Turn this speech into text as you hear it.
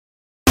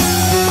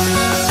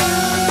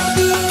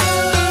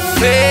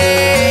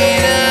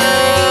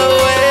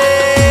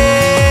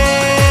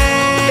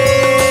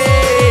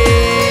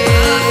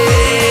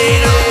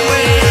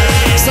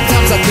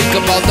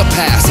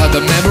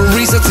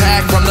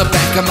attack from the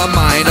back of my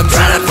mind. I'm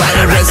trying to find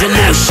a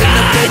resolution,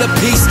 a bit of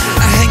peace.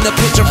 I hang the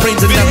picture frames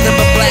and nothing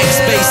but blank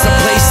space, a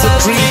place of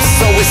dreams.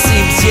 So it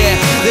seems, yeah,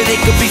 that it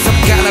could be some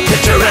kind of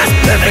picturesque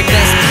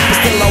perfectness. But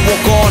still I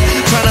walk on,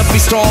 trying to be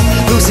strong,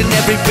 losing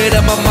every bit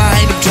of my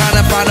mind. I'm trying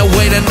to find a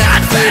way to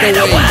not fade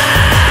away.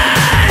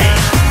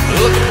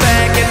 Looking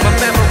back at my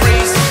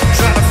memories,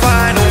 trying to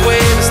find a way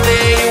to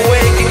stay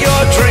awake in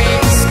your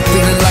dreams.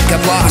 Feeling like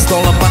I've lost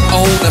all on my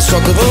own. I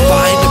struggle to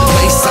find a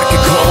place I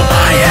can call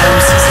my own.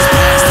 Since this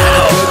past had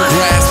a good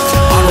grasp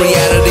on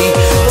reality,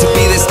 to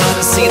be this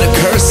unseen, a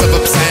curse of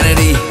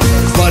obscenity.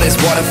 But it's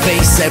what I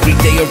face every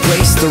day,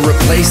 erased to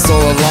replace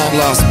all the long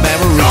lost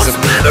memories of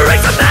me.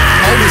 Always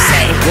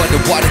had to wonder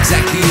what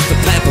exactly is the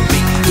plan for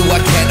me. Do I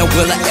can or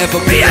will I ever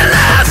be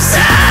allowed to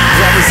see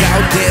what is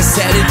out there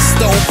set in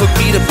stone for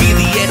me to be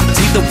the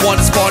entity, the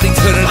one spotting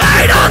to the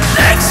I don't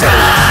think so.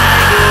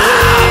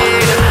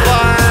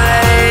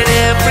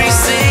 Every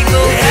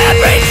single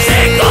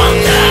day.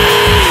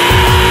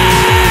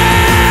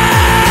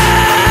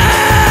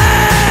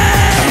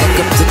 I look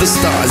up to the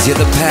stars, yeah,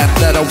 the path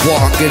that I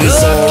walk, it is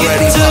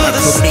already marked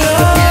for me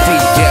to be free.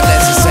 Yeah,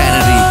 that's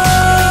insanity.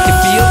 You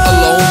feel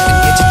alone and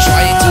yet you're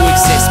trying to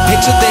exist.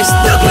 Picture this,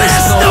 the bliss,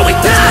 no, it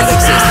does not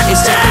exist.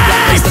 It's just the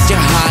lies that you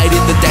hide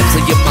in the depths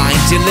of your mind.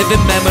 You live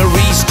in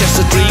memories, just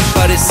a dream,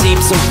 but it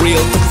seems so real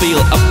to feel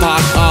a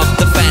part of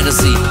the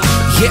fantasy.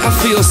 Yeah, I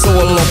feel so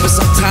alone, but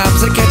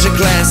sometimes I catch a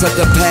glance at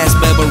the past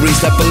memories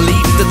that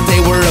believed that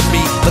they were of me,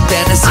 but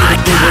then I see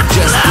that they would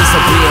just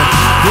disappear.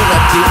 Will I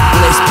be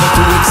bliss, but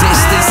to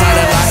exist inside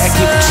a lie I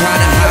keep trying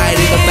to hide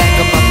in the back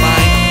of my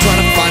mind, trying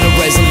to find a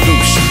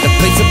resolution that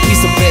brings a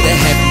piece of bit of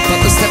heaven.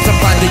 But the steps I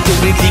find, they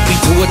only lead me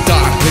to a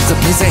dark place, a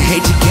place I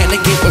hate. You can't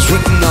negate what's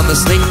written on the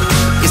slate.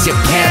 Yes, you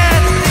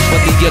can,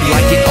 whether you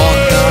like it or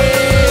not.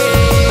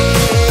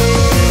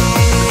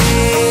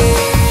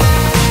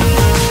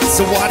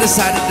 So I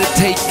decided to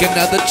take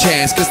another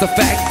chance, cause the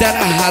fact that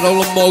I had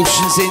all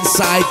emotions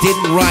inside,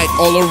 didn't right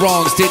all the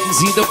wrongs, didn't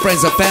see the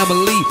friends or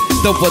family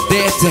that were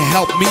there to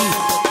help me.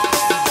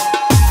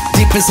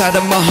 Deep inside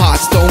of my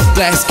heart, stone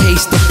glass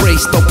case to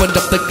brace, opened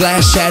up the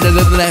glass, shattered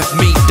and left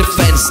me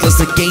defenseless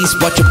against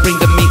what you bring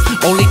to me,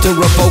 only to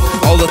revoke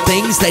all the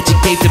things that you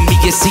gave to me.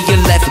 You see, you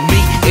left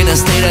me in a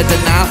state of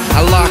denial.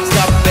 I locked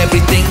up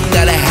everything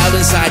that I held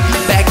inside,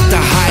 back to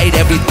hide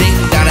everything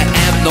that I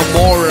am. No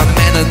more a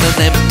man in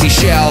an empty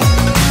shell.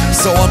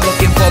 So I'm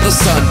looking for the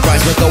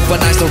sunrise with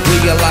open eyes to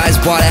realize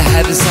what I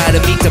have inside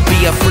of me, to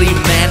be a free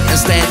man and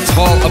stand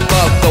tall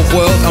above the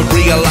world and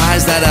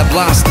realize that I've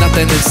lost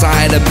nothing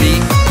inside of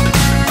me.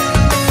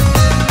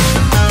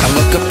 I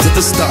look up to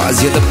the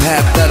stars, yeah, the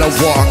path that I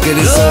walk, it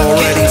is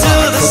already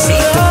marked for me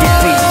to be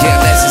free.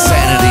 Yeah, that's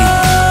insanity.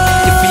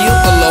 You feel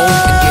alone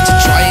and yet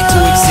you're trying to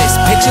exist.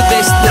 Picture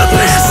this, the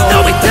bliss,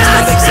 no, it does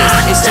not exist.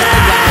 It's just the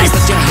lies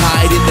that you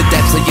hide in the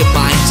depths of your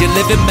mind. You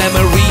live in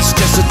memories,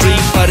 just a dream,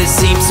 but it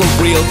seems so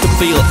real to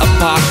feel a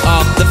part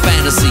of the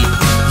fantasy.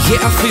 Yeah,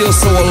 I feel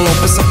so alone,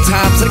 but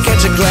sometimes I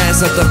catch a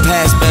glance at the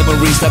past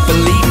memories that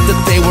believed that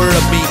they were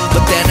of me,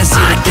 but then I see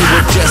that they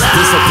would just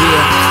disappear.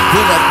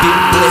 Will I be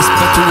bliss,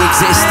 but to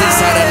exist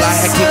inside a lie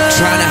I keep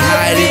trying to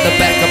hide in the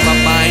back of my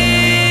mind,